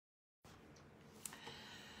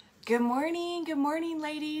Good morning,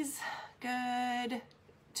 ladies. Good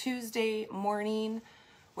Tuesday morning.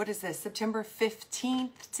 What is this, September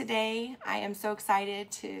 15th today? I am so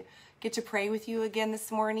excited to get to pray with you again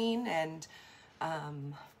this morning, and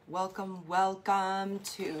welcome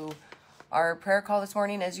to our prayer call this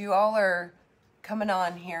morning. As you all are coming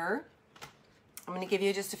on here, I'm going to give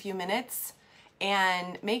you just a few minutes,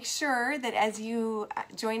 and make sure that as you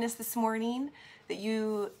join us this morning, that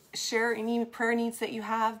you share any prayer needs that you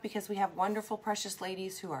have, because we have wonderful, precious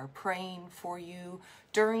ladies who are praying for you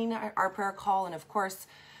during our prayer call. And of course,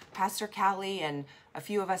 Pastor Callie and a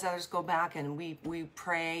few of us others go back and we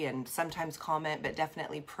pray and sometimes comment, but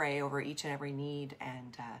definitely pray over each and every need.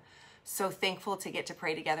 And so thankful to get to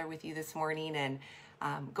pray together with you this morning. And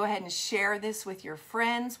go ahead and share this with your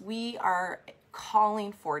friends. We are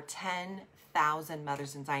calling for 10,000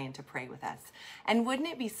 mothers in Zion to pray with us. And wouldn't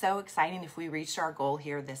it be so exciting if we reached our goal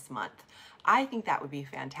here this month? I think that would be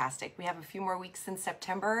fantastic. We have a few more weeks in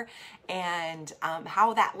September, and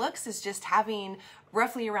how that looks is just having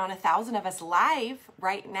roughly around 1,000 of us live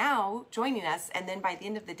right now joining us, and then by the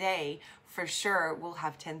end of the day, for sure, we'll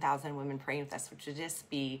have 10,000 women praying with us, which would just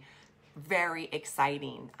be very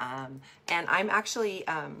exciting. And I'm actually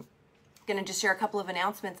going to just share a couple of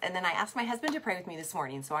announcements, and then I asked my husband to pray with me this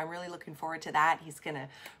morning, so I'm really looking forward to that. He's going to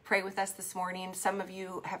pray with us this morning. Some of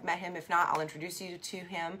you have met him. If not, I'll introduce you to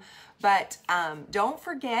him. But don't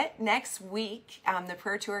forget, next week, the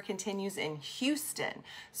prayer tour continues in Houston.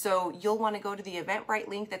 So you'll want to go to the Eventbrite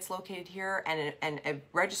link that's located here and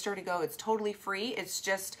register to go. It's totally free. It's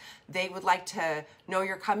just they would like to know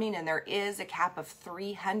you're coming, and there is a cap of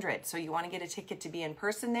 300. So you want to get a ticket to be in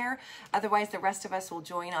person there. Otherwise, the rest of us will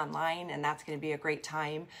join online, and that's going to be a great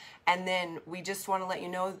time. And then we just want to let you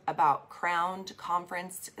know about Crowned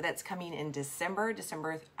Conference that's coming in December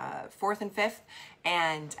 4th and 5th.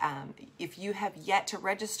 And if you have yet to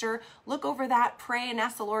register, look over that, pray, and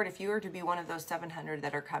ask the Lord if you are to be one of those 700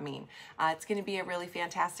 that are coming. It's going to be a really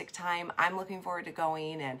fantastic time. I'm looking forward to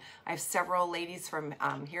going, and I have several ladies from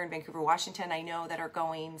here in Vancouver, Washington, I know, that are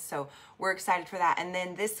going, so we're excited for that. And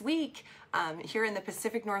then this week, here in the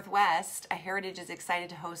Pacific Northwest, Heritage is excited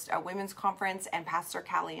to host a women's conference, and Pastor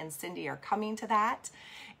Callie and Cindy are coming to that.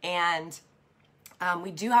 And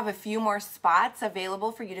we do have a few more spots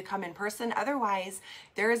available for you to come in person. Otherwise,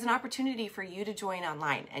 there is an opportunity for you to join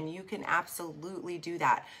online, and you can absolutely do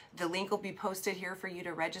that. The link will be posted here for you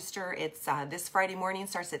to register. It's this Friday morning,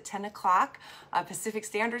 starts at 10 o'clock Pacific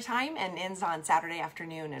Standard Time and ends on Saturday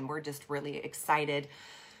afternoon, and we're just really excited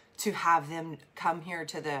to have them come here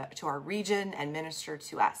to our region and minister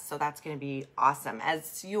to us. So that's going to be awesome.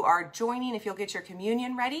 As you are joining, if you'll get your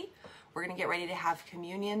communion ready, we're going to get ready to have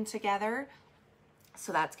communion together.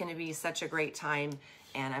 So that's going to be such a great time,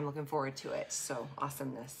 and I'm looking forward to it. So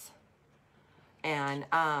awesomeness. And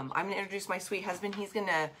I'm going to introduce my sweet husband. He's going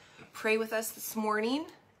to pray with us this morning,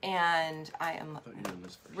 and I am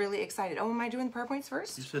really excited. Oh, am I doing prayer points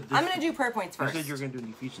first? You said this, I'm going to do prayer points first. You said you were going to do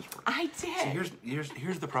Ephesians first. I did. See,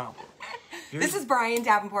 here's the problem. This is BRYAN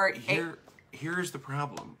Davenport. Here's the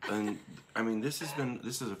problem, and I mean this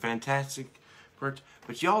is a fantastic part,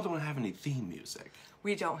 but y'all don't have any theme music.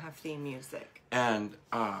 We don't have theme music. And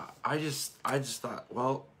I just thought,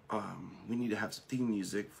 well, we need to have some theme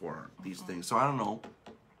music for these things. So I don't know.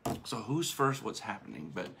 So who's first? What's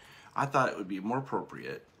happening? But I thought it would be more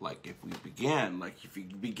appropriate, like if you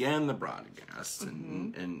began the broadcast,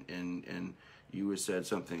 and you would said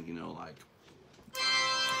something, you know, like,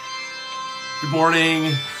 "Good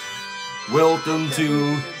morning, welcome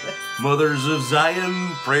to Mothers of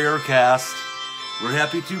Zion Prayercast. We're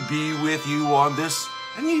happy to be with you on this,"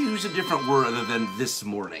 and you use a different word other than "this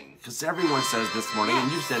morning," because everyone says "this morning,"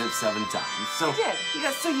 and you said it 7 times. So I did.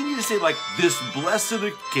 Yeah, so you need to say like "this blessed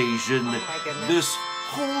occasion," oh my goodness, "this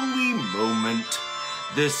holy moment,"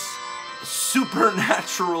 "this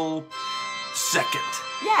supernatural second."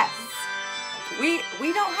 Yes, we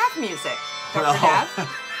don't have music that we have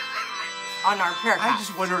on our prayer cast. I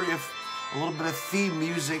just wonder if a little bit of theme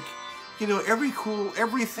music. You know,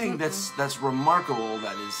 everything that's remarkable,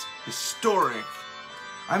 that is historic.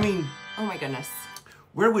 I mean, oh my goodness,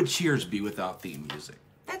 where would Cheers be without theme music?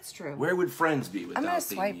 That's true. Where would Friends be without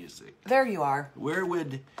theme music? There you are. Where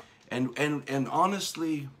would, and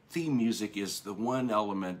honestly, theme music is the one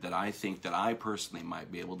element that I think that I personally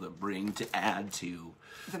might be able to bring to add to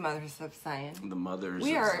the Mothers of Zion. The Mothers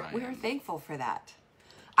we of are Zion. We are thankful for that.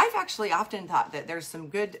 I've actually often thought that there's some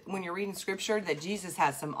good, when you're reading scripture, that Jesus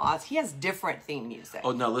has he has different theme music.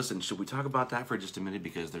 Oh, now listen, should we talk about that for just a minute?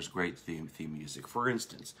 Because there's great theme music. For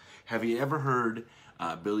instance, have you ever heard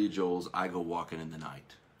Billy Joel's "I Go Walking in the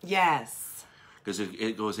Night"? Yes. Because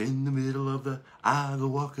it goes in the middle of the, I go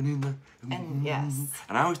walking in the... And yes.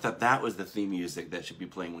 And I always thought that was the theme music that should be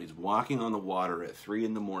playing when he's walking on the water at 3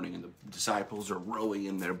 in the morning and the disciples are rowing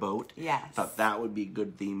in their boat. Yes. I thought that would be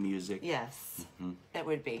good theme music. Yes, it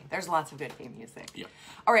would be. There's lots of good theme music. Yeah.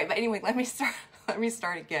 All right, but anyway, let me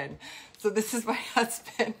start again. So this is my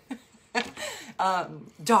husband,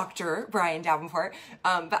 Dr. Bryan Davenport.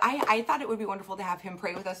 But I thought it would be wonderful to have him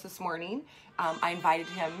pray with us this morning. I invited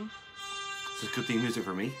him Is this good theme music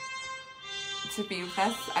for me? to be with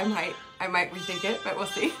us. I might rethink it, but we'll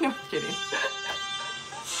see. No, I'm kidding.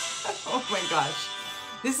 Oh my gosh.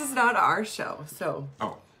 This is not our show, so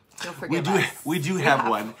you'll forgive us. We do have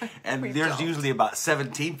one, and We there's don't. usually about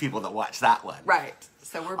 17 people that watch that one. Right.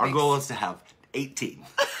 So Our goal is to have 18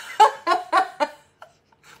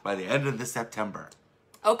 by the end of the September.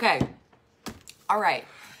 Okay. All right.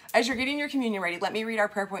 As you're getting your communion ready, let me read our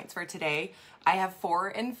prayer points for today. I have 4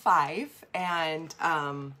 and 5. And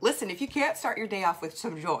listen, if you can't start your day off with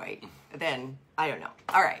some joy, then I don't know.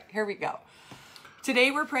 All right, here we go.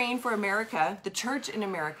 Today we're praying for America, the church in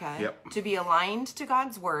America, to be aligned to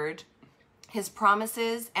God's word, his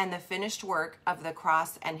promises, and the finished work of the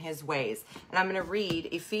cross and his ways. And I'm going to read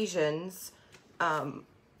Ephesians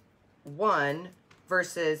 1,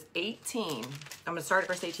 verses 18. I'm going to start at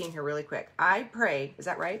verse 18 here really quick. I pray, is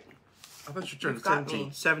that right? I thought you turned You've got 17.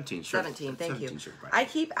 me. 17, sure. 17, thank 17, you. sure, right. I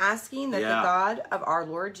keep asking that the God of our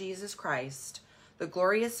Lord Jesus Christ, the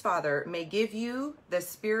glorious Father, may give you the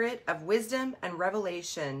spirit of wisdom and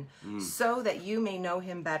revelation so that you may know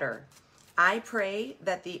him better. I pray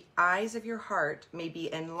that the eyes of your heart may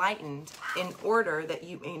be enlightened in order that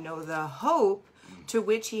you may know the hope to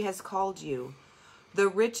which he has called you, the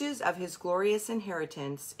riches of his glorious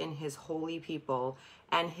inheritance in his holy people,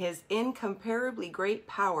 and his incomparably great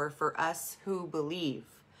power for us who believe.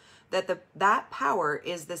 That power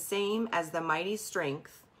is the same as the mighty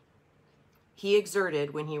strength he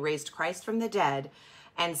exerted when he raised Christ from the dead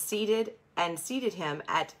and seated him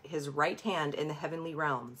at his right hand in the heavenly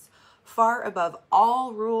realms, far above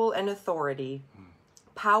all rule and authority,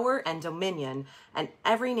 power and dominion, and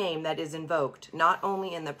every name that is invoked, not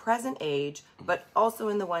only in the present age, but also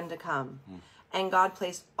in the one to come. And God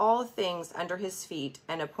placed all things under his feet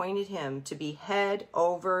and appointed him to be head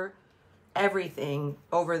over everything,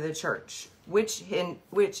 over the church, which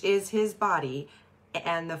is his body,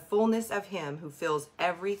 and the fullness of him who fills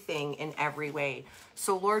everything in every way.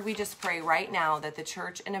 So Lord, we just pray right now that the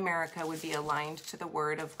church in America would be aligned to the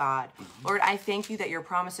word of God. Lord, I thank you that your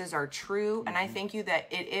promises are true, and I thank you that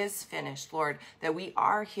it is finished, Lord, that we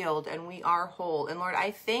are healed and we are whole. And Lord,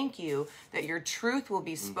 I thank you that your truth will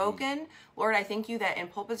be spoken. Lord, I thank you that in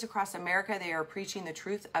pulpits across America, they are preaching the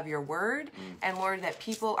truth of your word. And Lord, that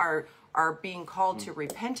people are being called to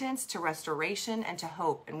repentance, to restoration, and to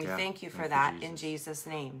hope. And we thank you for that in Jesus'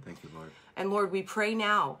 name. Thank you, Lord. And Lord, we pray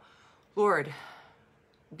now, Lord,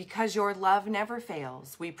 because your love never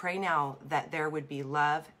fails, we pray now that there would be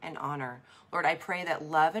love and honor. Lord, I pray that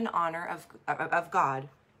love and honor of God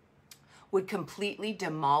would completely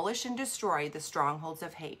demolish and destroy the strongholds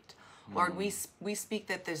of hate. Lord, we speak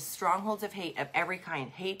that the strongholds of hate of every kind,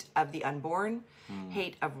 hate of the unborn,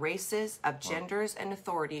 hate of races, of genders, and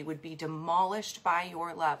authority would be demolished by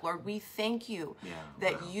your love. Lord, we thank you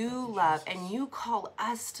that you love and you call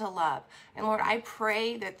us to love. And Lord, I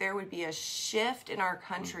pray that there would be a shift in our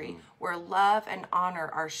country where love and honor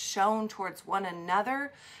are shown towards one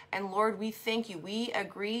another. And Lord, we thank you. We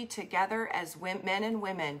agree together as men and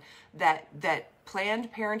women that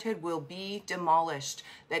Planned Parenthood will be demolished,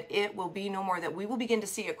 that it will be no more, that we will begin to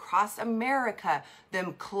see across America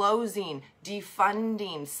them closing,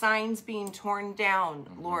 defunding, signs being torn down,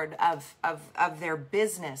 Lord, of their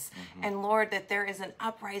business. And Lord, that there is an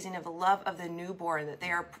uprising of the love of the newborn,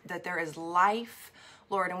 that there is life,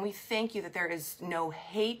 Lord, and we thank you that there is no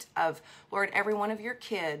hate of, Lord, every one of your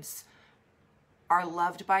kids are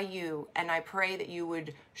loved by you, and I pray that you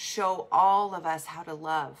would show all of us how to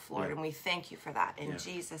love, Lord, and we thank you for that in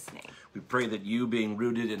Jesus' name. We pray that you, being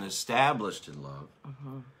rooted and established in love,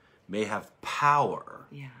 may have power,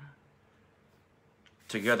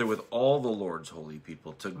 together with all the Lord's holy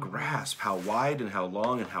people, to grasp how wide and how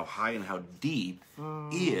long and how high and how deep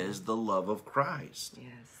is the love of Christ.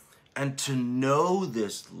 And to know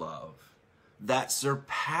this love that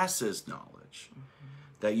surpasses knowledge,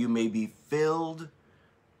 that you may be filled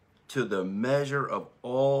to the measure of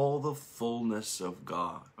all the fullness of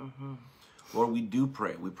God. Lord, we do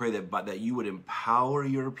pray. We pray that you would empower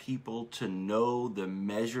your people to know the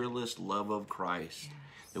measureless love of Christ,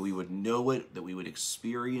 that we would know it, that we would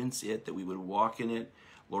experience it, that we would walk in it.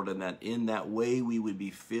 Lord, and that in that way we would be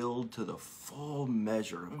filled to the full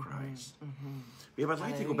measure of Christ. Babe, I'd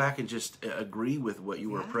like to go back and just agree with what you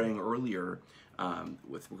were praying earlier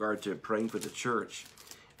with regard to praying for the church.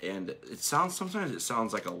 And sometimes it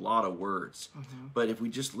sounds like a lot of words. But if we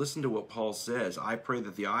just listen to what Paul says, I pray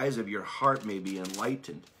that the eyes of your heart may be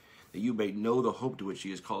enlightened, that you may know the hope to which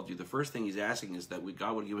he has called you. The first thing he's asking is that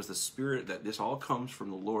God would give us the Spirit, that this all comes from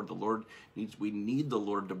the Lord. We need the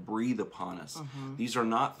Lord to breathe upon us. These are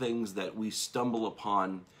not things that we stumble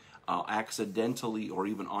upon accidentally or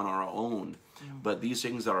even on our own. But these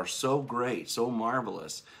things that are so great, so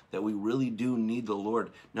marvelous, that we really do need the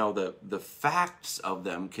Lord. Now, the facts of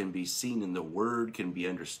them can be seen in the Word, can be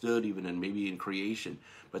understood even in maybe in creation.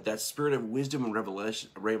 But that spirit of wisdom and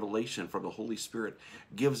revelation from the Holy Spirit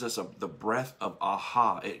gives us the breath of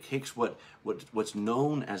aha. It takes what's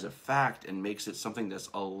known as a fact and makes it something that's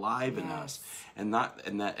alive in us, and that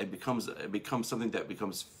it becomes something that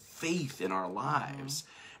becomes faith in our lives.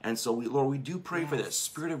 And so, Lord, we do pray for that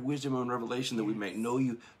spirit of wisdom and revelation, that we might know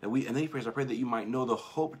you, and then he prays, I pray that you might know the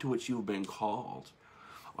hope to which you have been called.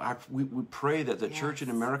 We pray that the church in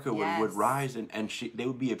America would rise, and they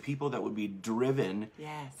would be a people that would be driven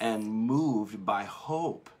and moved by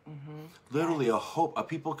hope. Literally a hope, a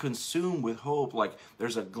people consumed with hope. Like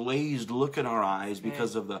there's a glazed look in our eyes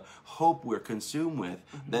because of the hope we're consumed with.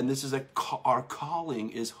 Then this is our calling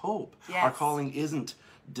is hope. Our calling isn't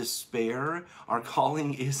despair. Our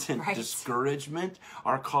calling isn't discouragement.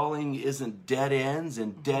 Our calling isn't dead ends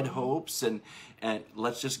and dead hopes and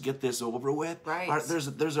let's just get this over with.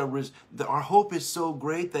 Our hope is so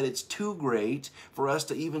great that it's too great for us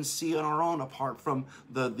to even see on our own apart from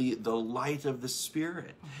the light of the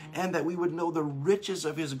Spirit. And that we would know the riches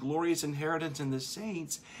of his glorious inheritance in the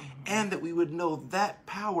saints, and that we would know that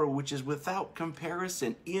power which is without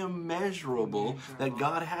comparison, immeasurable, that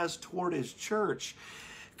God has toward his church.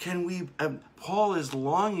 Paul is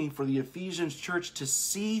longing for the Ephesians church to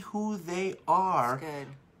see who they are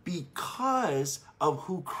because of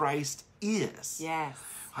who Christ is.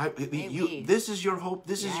 This is your hope,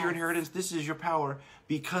 this is your inheritance, this is your power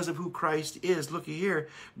because of who Christ is. Look here,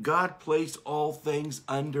 God placed all things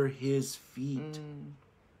under his feet.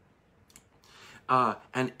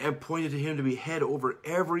 And appointed to him to be head over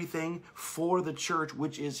everything for the church,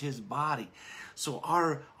 which is his body. So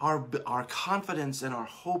our confidence and our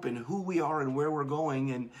hope in who we are and where we're going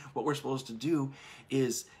and what we're supposed to do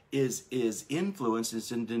is influenced,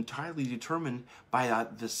 is entirely determined by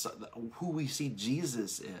who we see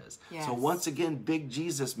Jesus is. So once again, big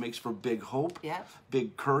Jesus makes for big hope,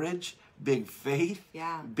 big courage, big faith,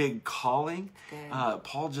 big calling.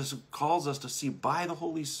 Paul just calls us to see by the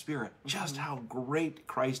Holy Spirit just how great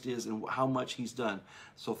Christ is and how much he's done.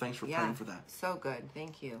 So thanks for praying for that. So good.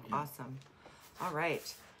 Thank you. Awesome. All right.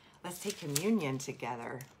 Let's take communion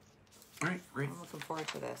together. All right, great. I'm looking forward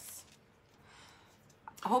to this.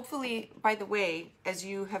 Hopefully, by the way, as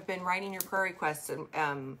you have been writing your prayer requests,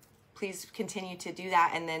 please continue to do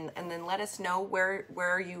that, and then let us know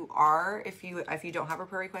where you are. If you don't have a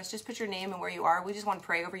prayer request, just put your name and where you are. We just want to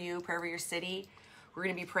pray over you, pray over your city. We're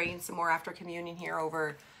going to be praying some more after communion here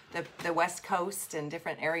over the West Coast and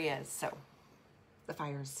different areas. So, the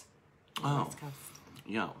fires on the West Coast.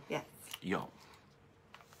 Yo.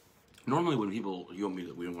 Normally when people, we don't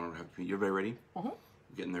want to have communion. You're very ready?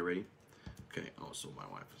 Getting there ready? Okay. Oh, so my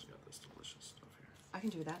wife has got this delicious stuff here. I can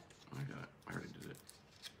do that. I got it. I already did it.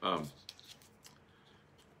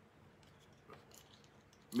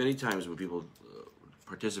 Many times when people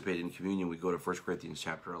participate in communion, we go to 1 Corinthians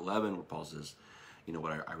chapter 11, where Paul says, you know,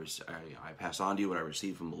 what I pass on to you what I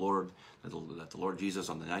received from the Lord, that the Lord Jesus,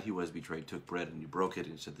 on the night he was betrayed, took bread and he broke it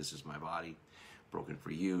and said, this is my body, broken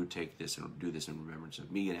for you. Take this and do this in remembrance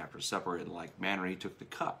of me. And after supper, in like manner, he took the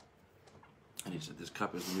cup. And he said, this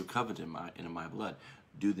cup is the new covenant in my blood.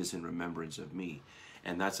 Do this in remembrance of me.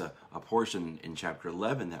 And that's a portion in chapter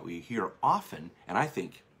 11 that we hear often, and I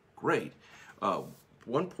think great.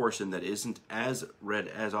 One portion that isn't as read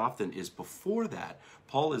as often is before that.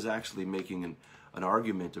 Paul is actually making an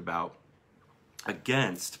argument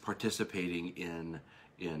against participating in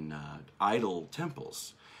idol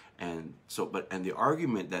temples. And the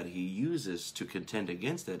argument that he uses to contend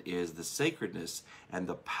against that is the sacredness and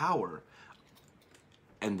the power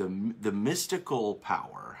and the mystical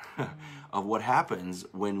power of what happens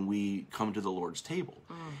when we come to the Lord's table.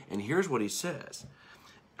 And here's what he says.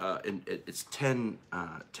 It's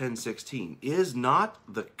 10:16. Is not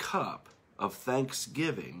the cup of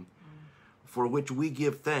thanksgiving for which we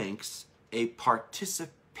give thanks a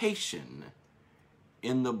participation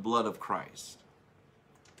in the blood of Christ?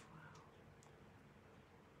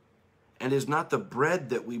 And is not the bread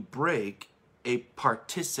that we break a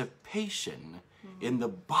participation in the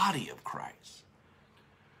body of Christ.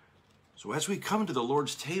 So as we come to the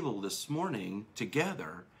Lord's table this morning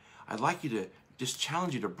together, I'd like you to just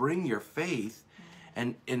challenge you to bring your faith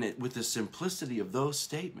and in it with the simplicity of those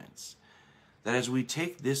statements. That as we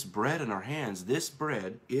take this bread in our hands, this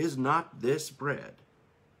bread is not this bread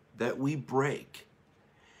that we break.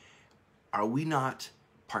 Are we not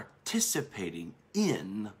participating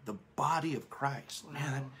in the body of Christ? Wow.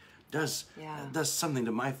 Man, that does something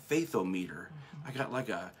to my faithometer. I got like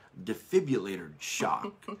a defibrillator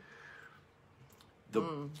shock.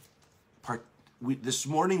 This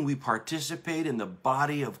morning we participate in the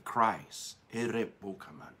body of Christ.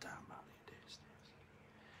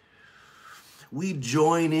 We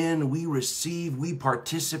join in, we receive, we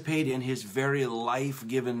participate in his very life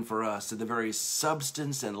given for us, in the very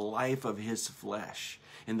substance and life of his flesh,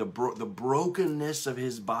 in the brokenness of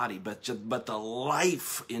his body, but the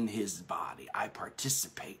life in his body. I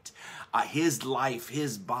participate. His life,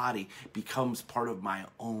 his body becomes part of my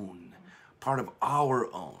own, part of our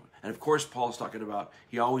own. And of course, Paul's talking about,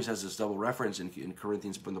 he always has this double reference in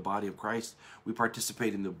Corinthians, in the body of Christ. We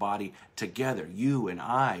participate in the body together. You and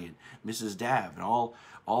I and Mrs. Dav and all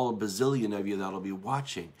a bazillion of you that'll be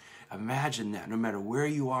watching. Imagine that no matter where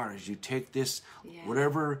you are, as you take this,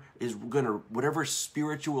 whatever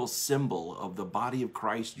spiritual symbol of the body of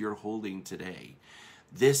Christ you're holding today,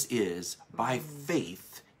 this is by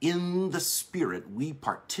faith in the Spirit, we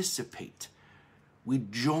participate. We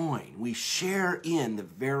join, we share in the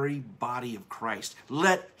very body of Christ.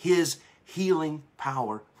 Let his healing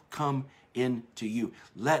power come into you.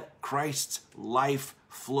 Let Christ's life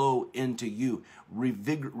flow into you,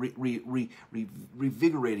 revigorating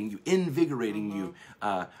you, invigorating you,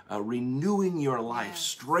 renewing your life,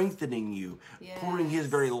 strengthening you, pouring his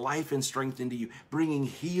very life and strength into you, bringing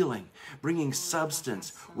healing, bringing substance.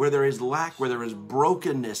 Where there is lack, where there is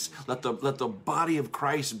brokenness, let the body of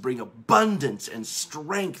Christ bring abundance and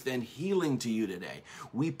strength and healing to you today.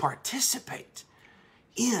 We participate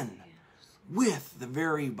with the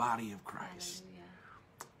very body of Christ.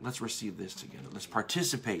 Let's receive this together. Let's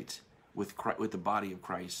participate with the body of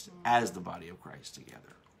Christ as the body of Christ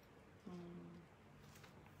together.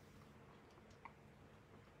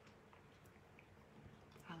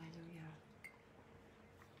 Hallelujah.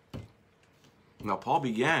 Now, Paul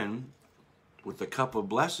began with the cup of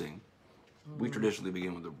blessing. We traditionally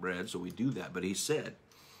begin with the bread, so we do that. But he said,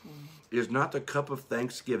 it is not the cup of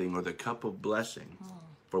thanksgiving or the cup of blessing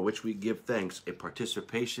for which we give thanks, a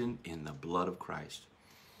participation in the blood of Christ.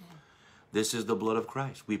 This is the blood of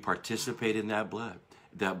Christ. We participate in that blood.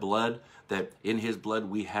 That blood, that in his blood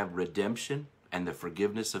we have redemption and the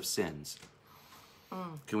forgiveness of sins.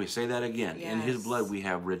 Can we say that again? Yes. In his blood we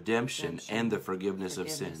have redemption and the forgiveness of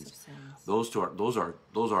sins. Those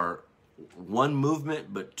are one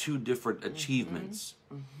movement but two different achievements.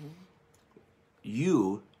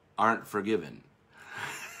 You aren't forgiven.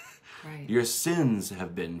 Right. Your sins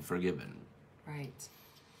have been forgiven. Right.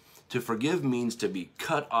 To forgive means to be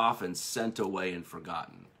cut off and sent away and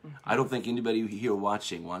forgotten. I don't think anybody here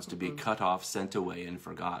watching wants to be cut off, sent away, and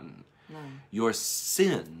forgotten. No. Your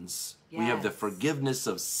sins, we have the forgiveness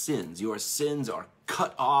of sins. Your sins are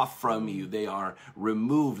cut off from you. They are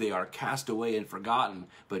removed. They are cast away and forgotten.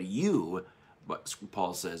 But you, what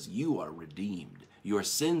Paul says, you are redeemed. Your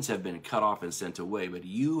sins have been cut off and sent away, but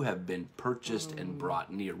you have been purchased and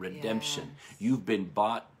brought near. Redemption. Yes. You've been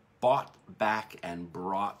bought back and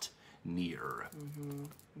brought near.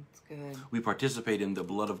 That's good. We participate in the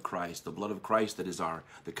blood of Christ, the blood of Christ that is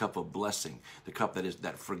the cup of blessing, the cup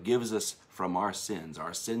that forgives us from our sins.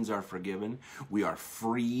 Our sins are forgiven. We are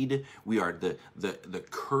freed. We are the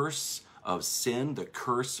curse of sin, the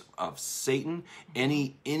curse of Satan.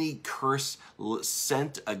 Any curse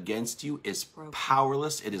sent against you is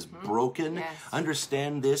powerless. It is broken. Yes.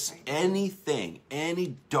 Understand this. Anything,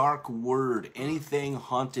 any dark word, anything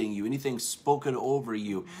haunting you, anything spoken over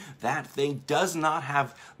you, that thing does not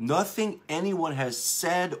have, nothing anyone has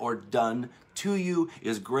said or done to you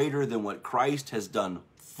is greater than what Christ has done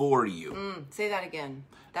for you. Say that again.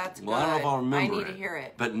 That's good. Well, I don't know if I'll remember I need to hear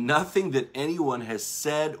it. But nothing that anyone has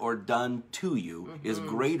said or done to you is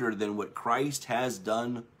greater than what Christ has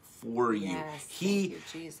done for you. Yes, thank you,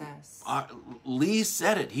 Jesus. Lee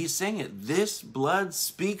said it. He's saying it. This blood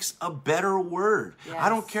speaks a better word. Yes. I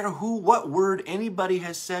don't care what word anybody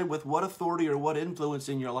has said with what authority or what influence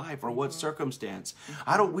in your life or what circumstance.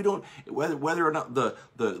 Whether or not the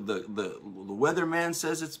weatherman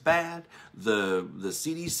says it's bad, the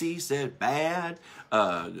CDC said bad,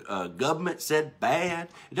 government said bad.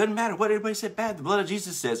 It doesn't matter what everybody said bad. The blood of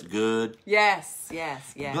Jesus says good. Yes,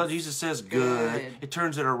 yes, The yes. blood of Jesus says good. It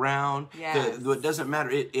turns it around. Yes. It doesn't matter.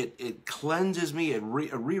 It cleanses me. It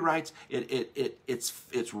rewrites.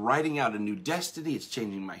 It's writing out a new destiny. It's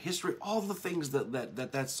changing my history. All the things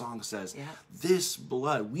that song says. Yep. This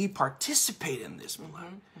blood, we participate in this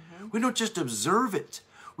blood. We don't just observe it.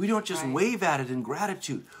 We don't just wave at it in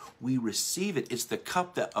gratitude. We receive it. It's the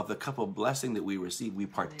cup of blessing that we receive. We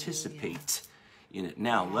participate in it.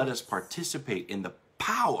 Now, let us participate in the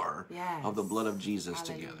power of the blood of Jesus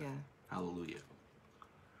together. Hallelujah.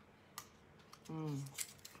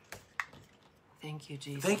 Thank you,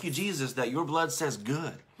 Jesus. Thank you, Jesus, that your blood says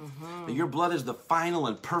good. That your blood is the final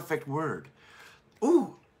and perfect word.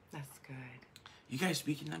 Ooh. That's good. You guys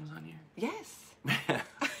speaking tongues on here? Yes.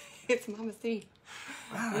 It's Mama C.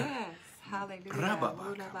 Yes. Hallelujah.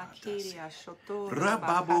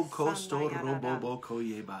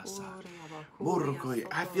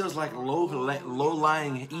 I feels like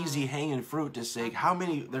low-lying, easy-hanging fruit to say,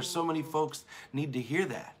 there's so many folks need to hear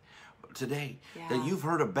that today, that you've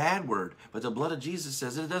heard a bad word, but the blood of Jesus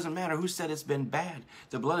says it doesn't matter who said it's been bad.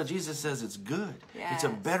 The blood of Jesus says it's good. It's a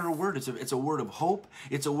better word. It's a word of hope.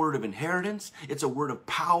 It's a word of inheritance. It's a word of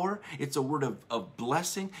power. It's a word of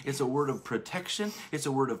blessing. It's a word of protection. It's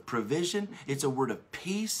a word of provision. It's a word of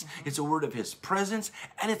peace. It's a word of his presence,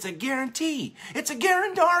 and it's a guarantee. It's a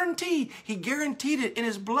guarantee. He guaranteed it in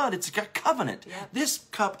his blood. It's a covenant. This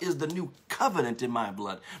cup is the new covenant in my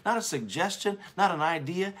blood. Not a suggestion, not an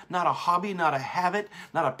idea, not a hobby, not a habit,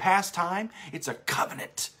 not a pastime. It's a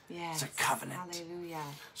covenant. It's a covenant. Hallelujah.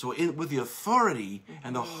 So with the authority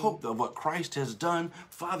and the hope of what Christ has done,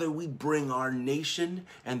 Father, we bring our nation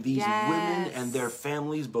and these women and their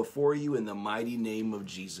families before you in the mighty name of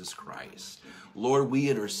Jesus Christ. Lord, we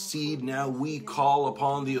intercede now. We call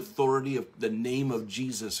upon the authority of the name of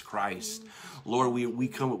Jesus Christ. Lord,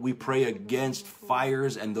 we pray against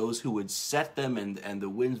fires and those who would set them and the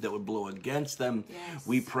winds that would blow against them.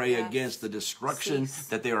 We pray against the destruction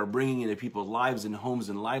that they are bringing into people's lives and homes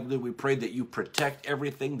and livelihood. We pray that you protect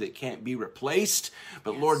everything that can't be replaced.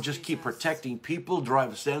 But Lord, just keep protecting people.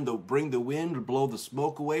 Bring the wind, blow the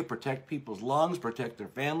smoke away, protect people's lungs, protect their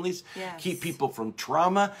families. Keep people from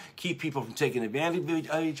trauma. Keep people from taking advantage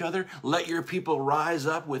of each other. Let your people rise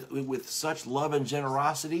up with such love and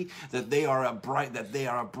generosity that they are a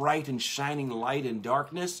bright and shining light in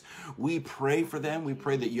darkness. We pray for them. We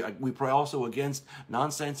pray we pray also against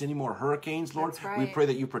nonsense, any more hurricanes, Lord. We pray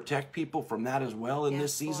that you protect people from that as well in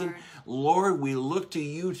this season. Lord, we look to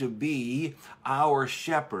you to be our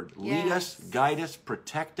shepherd. Lead us, guide us,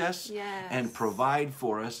 protect us, and provide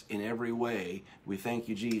for us in every way. We thank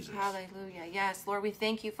you, Jesus. Hallelujah. Yes, Lord, we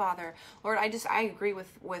thank you, Father. Lord, I agree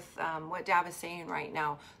with what Dav is saying right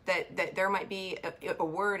now, that there might be a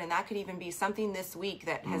word, and that could even be something this week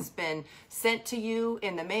that has been sent to you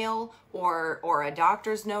in the mail or a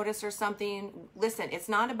doctor's notice or something. Listen, it's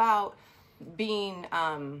not about being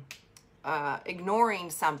ignoring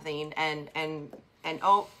something and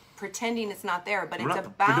pretending it's not there, but we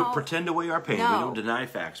don't pretend away our pain. We don't deny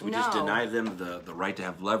facts. We just deny them the right to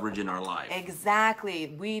have leverage in our life. Exactly.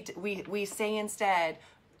 We say instead,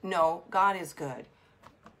 no, God is good.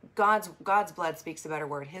 God's blood speaks a better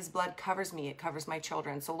word. His blood covers me. It covers my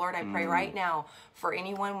children. So Lord, I pray right now for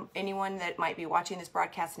anyone that might be watching this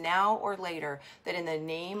broadcast now or later, that in the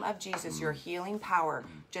name of Jesus, your healing power,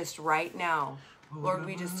 just right now, Lord,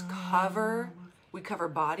 we cover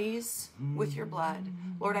bodies with your blood.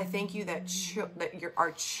 Lord, I thank you that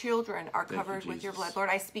our children are covered with your blood. Lord,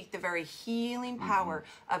 I speak the very healing power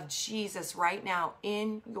of Jesus right now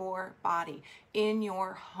in your body, in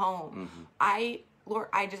your home. Lord,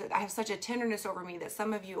 I have such a tenderness over me that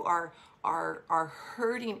some of you are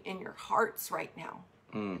hurting in your hearts right now.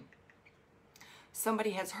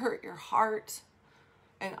 Somebody has hurt your heart,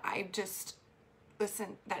 and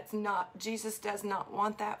listen, Jesus does not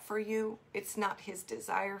want that for you. It's not his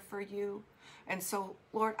desire for you. And so,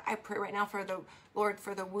 Lord, I pray right now for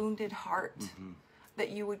the wounded heart,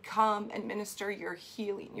 that you would come and minister your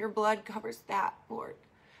healing. Your blood covers that, Lord.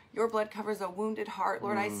 Your blood covers a wounded heart.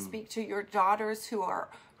 Lord, I speak to your daughters who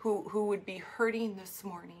would be hurting this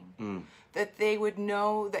morning, that they would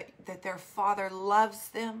know that their Father loves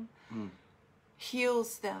them,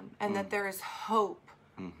 heals them, and that there is hope.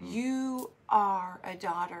 You are a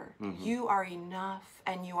daughter. You are enough,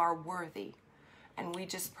 and you are worthy. And we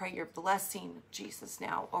just pray your blessing, Jesus,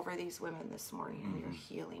 now over these women this morning and your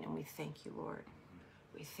healing. And we thank you, Lord.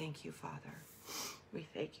 We thank you, Father. We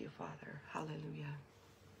thank you, Father. Hallelujah.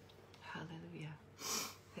 Hallelujah.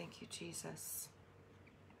 Thank you, Jesus.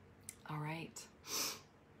 All right.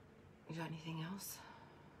 You got anything else?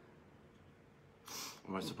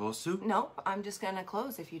 Am I supposed to? Nope. I'm just going to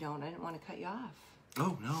close if you don't. I didn't want to cut you off.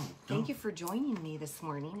 Oh, no. Thank you for joining me this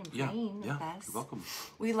morning and praying with us. You're welcome.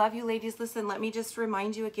 We love you, ladies. Listen, let me just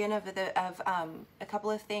remind you again of a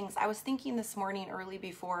couple of things. I was thinking this morning early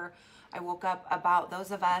before I woke up about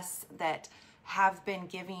those of us that have been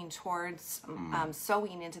giving towards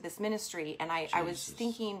sowing into this ministry, and I was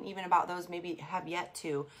thinking even about those maybe have yet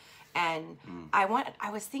to, and I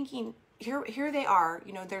was thinking. Here they are,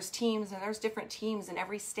 you know, there's teams and there's different teams in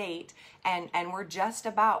every state, and we're just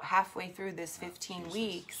about halfway through this 15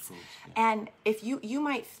 weeks. And if you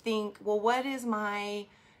might think, well, what is my,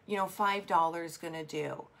 you know, $5 going to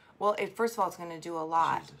do? Well, first of all, it's going to do a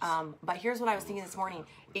lot. But here's what I was thinking this morning.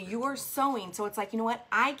 You are sowing, so it's like, you know what?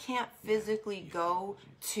 I can't physically go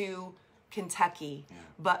to Kentucky,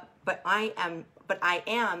 but I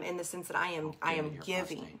am in the sense that I am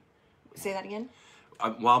giving. Say that again.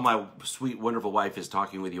 While my sweet, wonderful wife is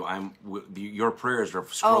talking with you, your prayers are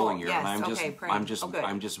scrolling here, and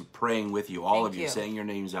I'm just praying with you, all of you, saying your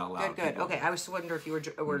names out loud. Good. Okay, I was just wondering if you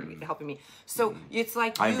were helping me. So it's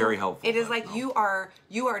like I'm very helpful. It is like you are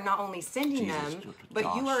not only sending them, but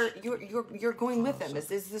you're going with them. Is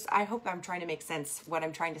this? I hope I'm trying to make sense. What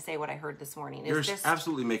I'm trying to say, what I heard this morning. You're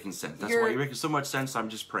absolutely making sense. That's why you're making so much sense. I'm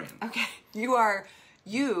just praying. Okay,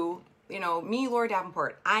 you know, me, Laura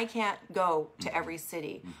Davenport, I can't go to every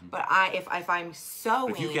city, but if I'm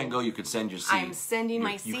sowing... If you can't go, you can send your seed. I'm sending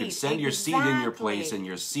my seed. You can send your seed in your place, and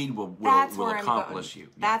your seed will accomplish you.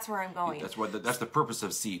 That's where I'm going. That's the purpose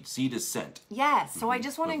of seed. Seed is sent. Yes, so I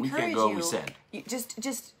just want to encourage you. We send.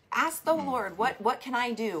 Just ask the Lord, what can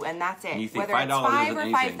I do? And that's it. And you think whether it's $5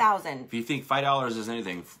 or $5,000. If you think $5 is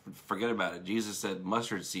anything, forget about it. Jesus said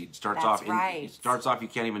mustard seed starts off. It starts off, you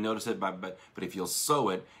can't even notice it, but if you'll sow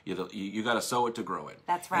it, you got to sow it to grow it.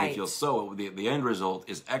 That's right. And if you'll sow it, the end result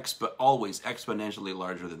is always exponentially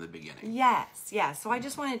larger than the beginning. Yes. So I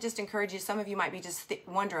just want to encourage you. Some of you might be just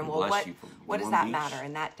wondering, well, what does that matter?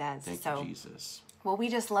 And that does. Thank you, Jesus. Well, we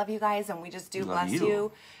just love you guys, and we just do bless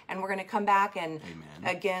you. And we're going to come back and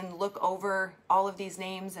again look over all of these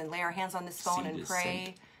names and lay our hands on this phone and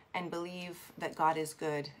pray and believe that God is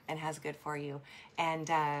good and has good for you.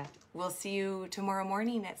 And we'll see you tomorrow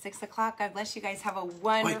morning at 6 o'clock. God bless you guys. Have a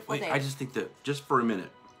wonderful day. I just think that just for a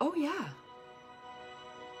minute. Oh yeah.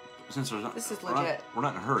 Since this is legit. We're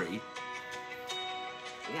not in a hurry.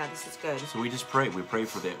 Yeah, this is good. So we just pray. We pray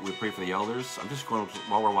for the elders. I'm just going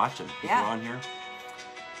while we're watching. We're on here.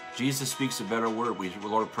 Jesus speaks a better word.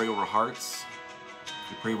 Lord, pray over hearts.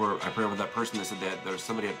 I pray over that person that said that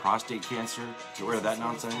somebody had prostate cancer. You aware of that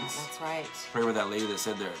nonsense? That's right. Pray over that lady that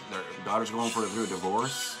said their daughter's going through a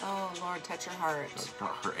divorce. Oh, Lord, touch her heart.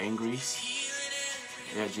 Her angry.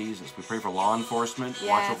 Yeah, Jesus. We pray for law enforcement. Yes,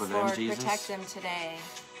 watch over them, Lord, Jesus. Protect them today.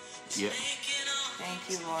 Yeah. Thank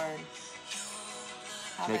you, Lord.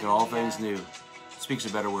 Making all things new. Speaks a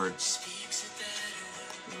better word.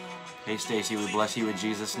 Hey, Stacy, we bless you in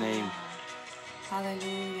Jesus' name.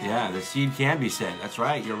 Hallelujah. Yeah, the seed can be sent. That's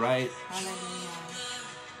right. You're right. Hallelujah.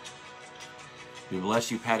 We bless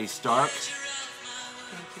you, Patty Stark.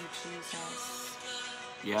 Thank you, Jesus.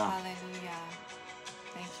 Yeah. Hallelujah.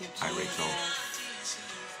 Thank you, Jesus. Hi, Rachel.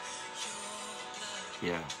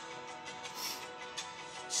 Yeah.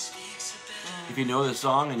 If you know this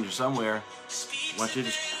song and you're somewhere, why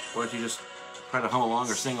don't you just try to hum along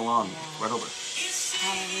or sing along right over.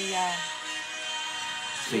 Hallelujah.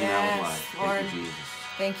 Sing it out loud. Lord. Thank you, Jesus.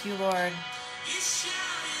 Thank you, Lord.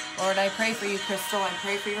 Lord, I pray for you, Crystal. I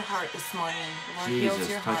pray for your heart this morning. Lord, Jesus, heals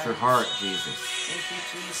your touch heart. your heart, Jesus. Thank you,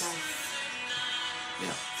 Jesus.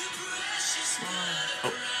 Yeah.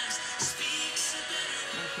 Oh.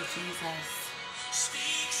 Thank you, Jesus.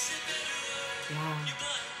 Yeah.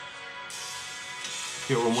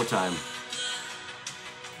 Here, one more time.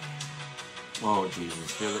 Oh,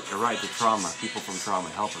 Jesus. You're right, the trauma. People from trauma.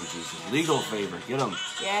 Help them, Jesus. Legal favor. Get them.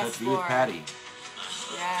 Yes, Touch you with Patty.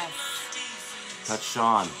 Yes. Touch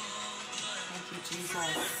Sean. Thank you,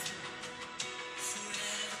 Jesus.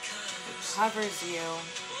 It covers you.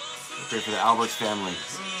 I pray for the Alberts family.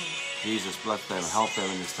 Jesus, bless them. Help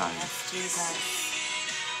them in this time. Yes, Jesus.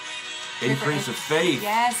 Increase of faith.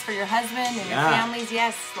 Yes, for your husband and your families.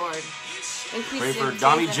 Yes, Lord. Increase pray for faith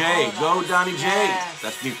Donnie in J. all of Go us. Donnie J. Yes.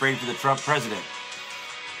 That's me praying for the Trump president.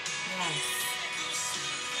 Yes.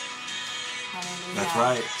 Hallelujah. That's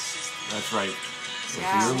right. That's right.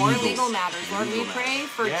 Yeah, more legal matters. Lord, we pray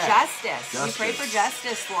for justice. We pray for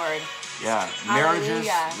justice, Lord. Yeah, marriages,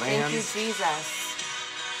 Hallelujah. land. Thank you, Jesus.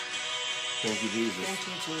 Thank you, Jesus. Thank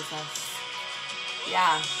you, Jesus.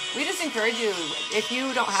 Yeah, we just encourage you, if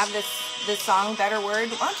you don't have this song, Better Word,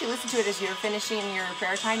 why don't you listen to it as you're finishing your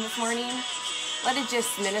prayer time this morning? Let it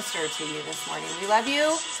just minister to you this morning. We love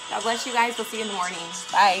you. God bless you guys. We'll see you in the morning.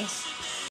 Bye.